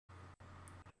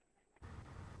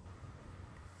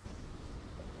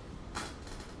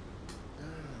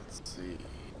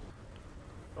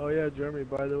Oh yeah, Jeremy,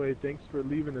 by the way, thanks for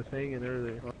leaving us hanging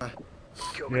earlier.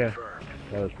 Yeah,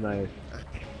 that was nice.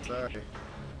 Sorry.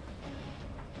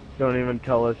 Don't even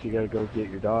tell us you gotta go get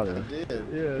your daughter. I did.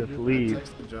 Yeah, Just leave. I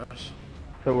texted Josh.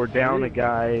 So we're down a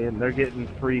guy, and they're getting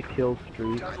free kill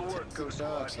streak. I texted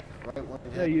Josh right when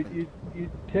it Yeah, happened.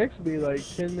 you text me like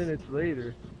 10 minutes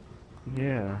later.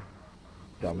 Yeah.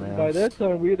 Dumbass. By that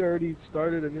time, we had already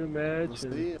started a new match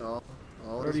and See, all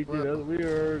already is well. we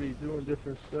were already doing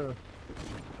different stuff.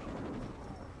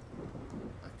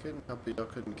 I couldn't help it. Y'all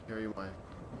couldn't carry my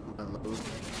load.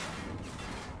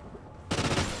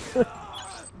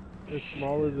 As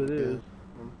small as it is.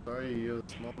 I'm sorry, you have a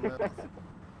small mouth.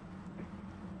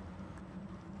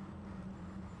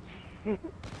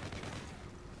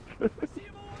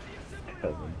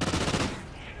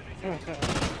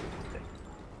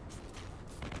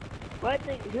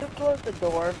 Who closed the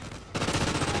door?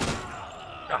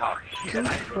 Oh, shit.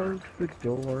 Close the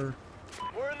door.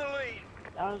 We're in the lead.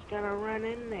 I was gonna run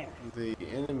in there. The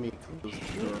enemy closed the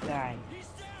Shoot door. guy.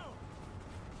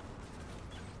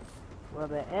 Well,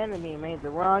 the enemy made the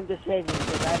wrong decision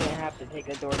because I didn't have to take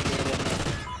a door to get in there.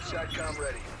 SATCOM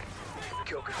ready.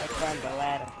 Kill I confirmed. climbed the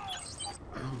ladder.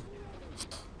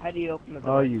 How do you open the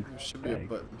door? Oh, you. There should be a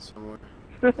button somewhere.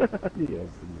 You open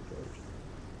the door.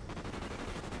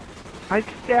 I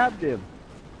stabbed him.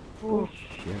 Oh,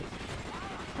 shit.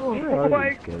 Oh, Where are my!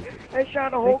 these guys? I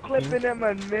shot a whole clip in him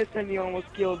and missed, and he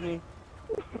almost killed me.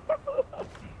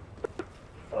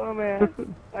 Oh man,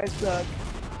 I suck.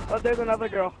 Oh, there's another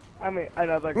girl. I mean,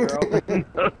 another girl.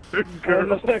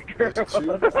 Another girl.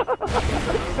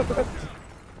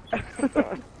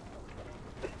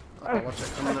 Oh, watch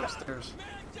it coming upstairs.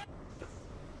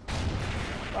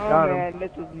 Oh Got him. man,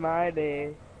 this is my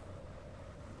day.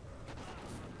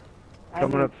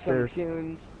 Coming I need upstairs. Some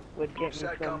tunes would get me some.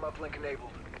 SATCOM uplink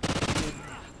enabled.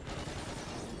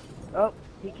 Oh,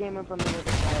 he came in from the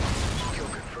other side. Kill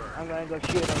confirmed. I'm gonna go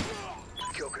shoot him.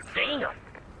 Kill confirmed.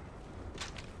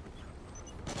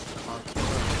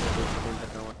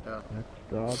 That's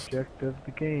the object of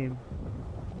the game.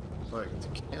 Like,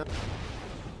 to camp.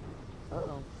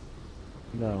 Uh-oh.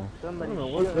 No. I Somebody don't know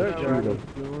what shoot that him. guy Shoot was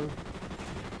him. doing.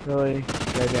 Really?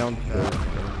 Guy downstairs.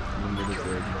 Under the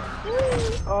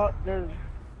bridge. Oh, there's...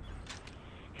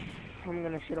 I'm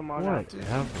gonna shoot him all What? out.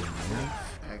 Happened, man?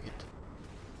 Faggot.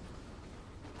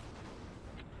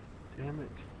 Damn it.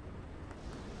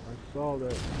 I saw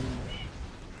that huge.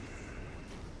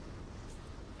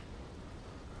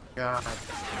 God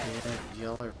damn it,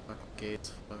 y'all are fucking gay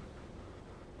as fuck.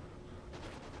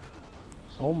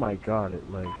 Oh my god, it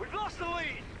like... We've lost the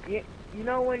lead. You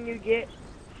know when you get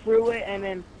through it and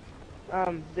then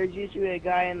there's usually a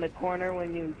guy in the corner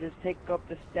when you just take up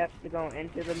the steps to go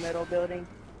into the middle building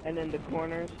and then the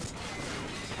corners?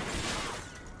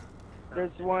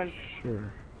 There's one.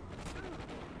 Sure.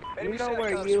 You Enemy know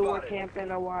where SATCOM you were spotted.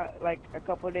 camping a while, like a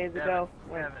couple of days ago?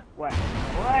 When, Devin. what?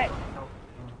 What? No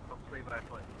play by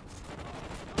play.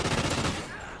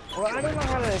 Well, I don't know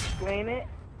how to explain it.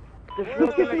 Just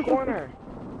look in the corner.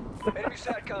 Enemy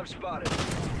SATCOM spotted.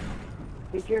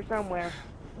 He's here somewhere.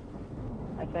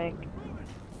 I think.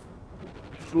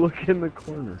 Just look in the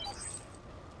corner.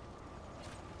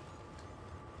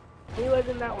 He was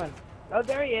in that one. Oh,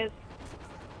 there he is.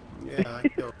 Yeah, I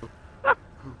killed him.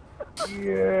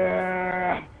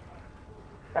 Yeah.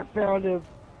 I found him.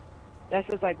 That's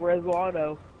just like, where's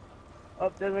Waldo?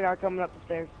 Oh, there's a guy coming up the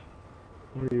stairs.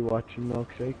 Were you watching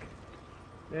Milkshake?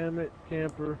 Damn it,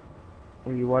 camper.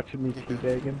 Were you watching me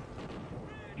teabagging?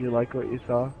 Did you like what you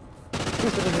saw?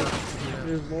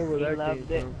 There's more where He that loved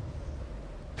came it. from.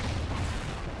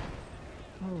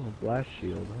 Oh, blast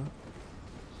shield, huh?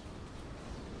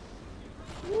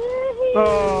 Woo-hoo.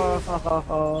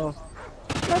 Oh,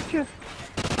 gotcha.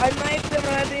 I knifed him and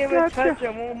I didn't even Gotcha. touch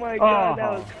him. Oh my god, that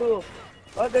Oh. was cool.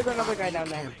 Oh, there's another guy down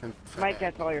there. Camping Mike, fag.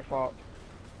 that's all your fault.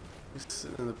 He's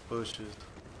sitting in the bushes.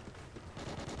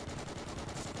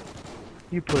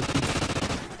 You pussy.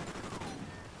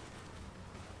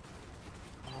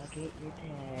 I'll get your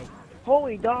tag.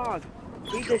 Holy dog!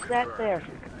 He just sat there.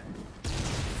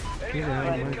 Enemy Get out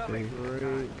high of my incoming. face. Great.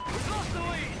 We've lost the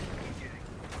lead.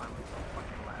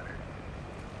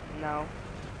 No.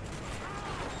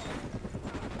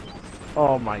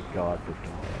 Oh my god, the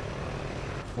dog.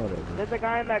 Whatever. There's a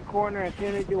guy in that corner as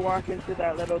soon as you walk into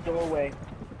that little doorway.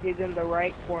 He's in the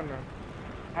right corner.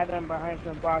 Have him behind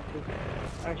some boxes.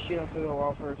 I'll shoot him through the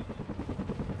wall first.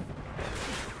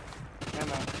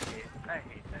 Come on.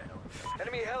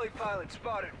 Enemy heli pilot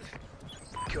spotted.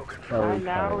 Kill I confirmed.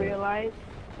 now pilot. realize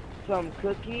some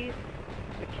cookies,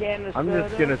 a can of I'm soda,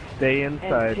 just gonna stay and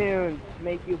inside. tunes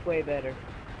make you play better.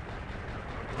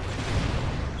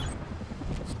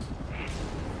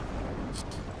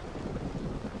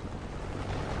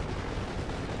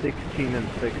 13 and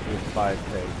 6 is 5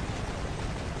 tags.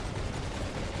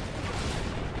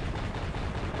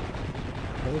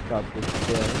 Helicopter's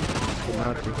dead, but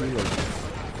not the helo.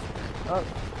 Oh,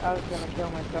 I was gonna kill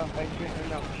myself by shooting a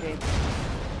milkshake.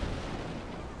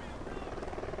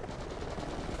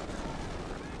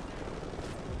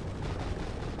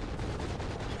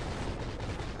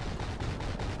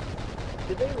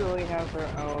 Do they really have their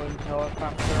own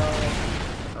helicopter already?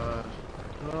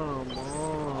 Come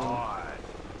on.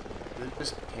 They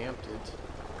just camped it.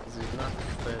 Cause they're not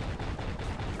fed.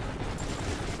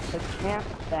 The camp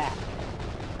back.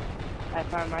 I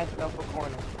found myself a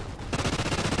corner.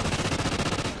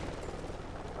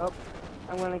 Oh,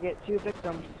 I'm gonna get 2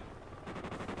 victims.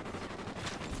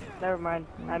 Never mind,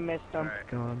 I missed them. It's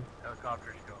gone.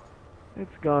 Helicopter's gone.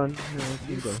 It's gone. Now we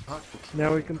can go.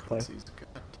 Now we can play. Goddamn.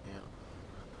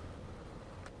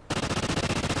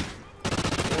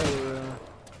 Yeah.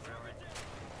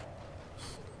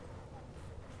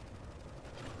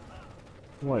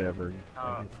 Whatever.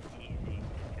 Easy.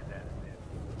 Get that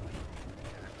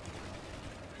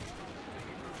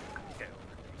in.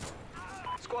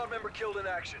 Squad member killed in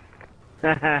action.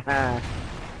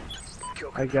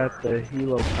 Kill I got the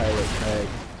helo pilot tag.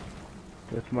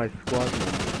 That's my squad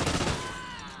member.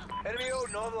 Enemy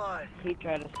Odin online. He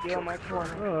tried to steal my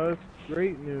corner. Oh, that's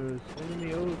great news.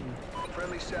 Enemy Odin.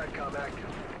 Friendly SATCOM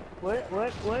active.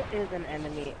 What is an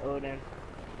enemy Odin?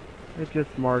 It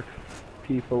just marks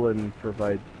people and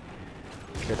provides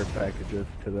care packages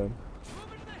to them.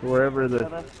 Wherever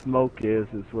the smoke is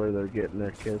where they're getting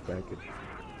their care package.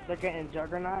 They're getting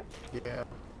Juggernaut? Yeah.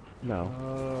 No.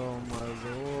 Oh my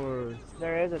lord.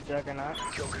 There is a Juggernaut.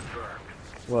 Kill confirmed.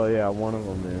 Well, yeah, one of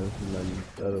them is, and then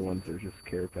the other ones are just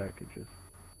care packages.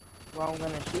 Well, I'm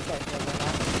gonna shoot that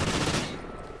Juggernaut.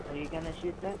 Are you gonna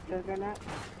shoot that Juggernaut?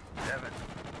 Devin,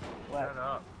 What? shut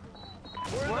up.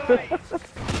 We're in the lead.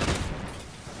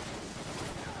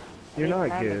 You're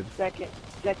not I'm good. in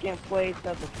second place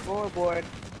of the scoreboard.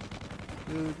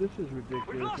 Dude, this is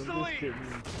ridiculous. lost I'm the just lead. getting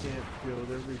camp killed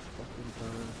every fucking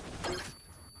time.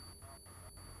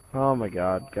 Oh my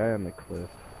god, guy on the cliff.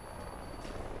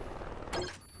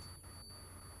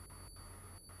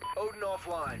 Odin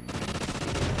offline.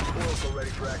 Oracle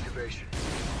ready for activation.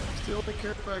 Still the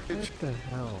care package. What the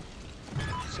hell?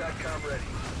 SATCOM ready.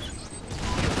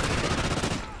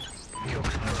 Kill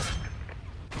confirmed.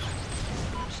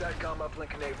 SATCOM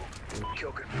uplink enabled.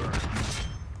 Kill confirmed.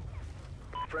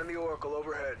 Friendly Oracle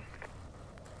overhead.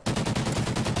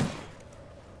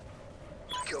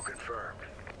 Kill confirmed.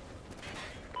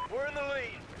 We're in the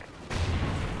lead.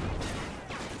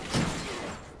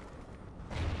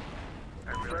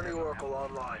 Friendly Oracle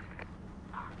online.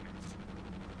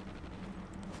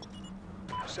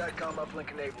 SATCOM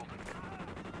uplink enabled.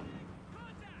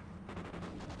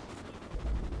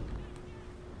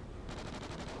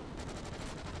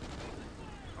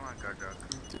 Come on, Gug.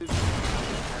 Dude, I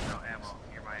have no ammo.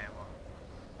 You're my ammo.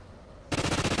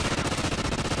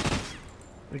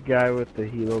 The guy with the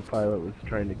helo pilot was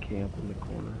trying to camp in the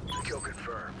corner. Kill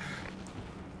confirmed.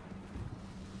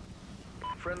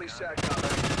 Friendly SATCOM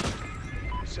active.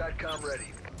 SATCOM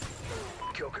ready.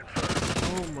 Kill confirmed.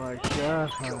 Oh my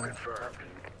god. Kill confirmed.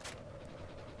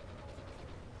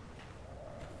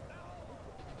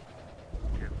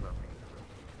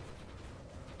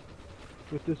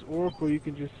 With this Oracle, you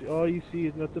can just see, all you see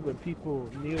is nothing but people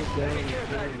kneel down Enemy and care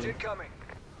package killing incoming.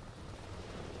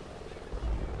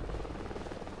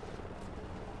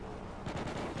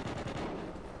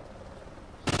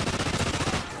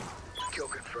 Kill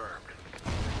confirmed.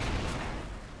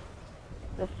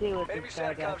 Let's see what Enemy this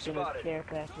guy SATCOM got in his spotted. care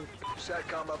package.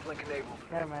 SATCOM uplink enabled.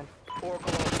 Never mind.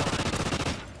 Oracle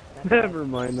offline. Never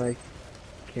mind, I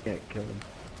can't kill him.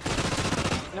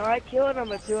 No, I killed him,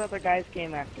 but 2 other guys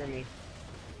came after me.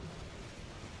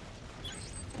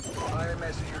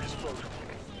 IMS at your disposal.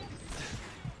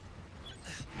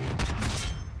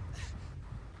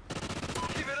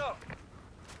 Keep it up.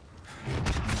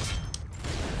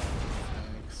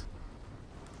 thanks.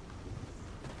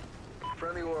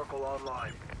 Friendly Oracle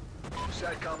online.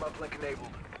 SATCOM uplink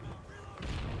enabled.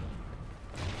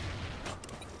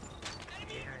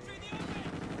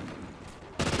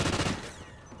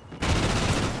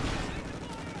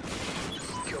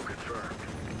 Kill confirmed.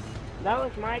 That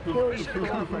was my kill, you Mission stole from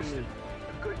accomplished. me.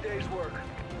 A good day's work.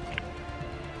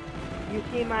 You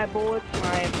see my bullets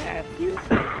flying past you?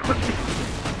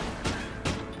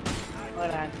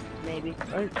 Hold on, maybe.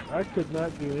 I could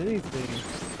not do anything.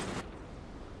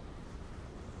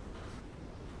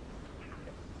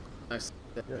 Nice.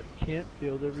 Got camp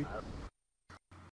killed every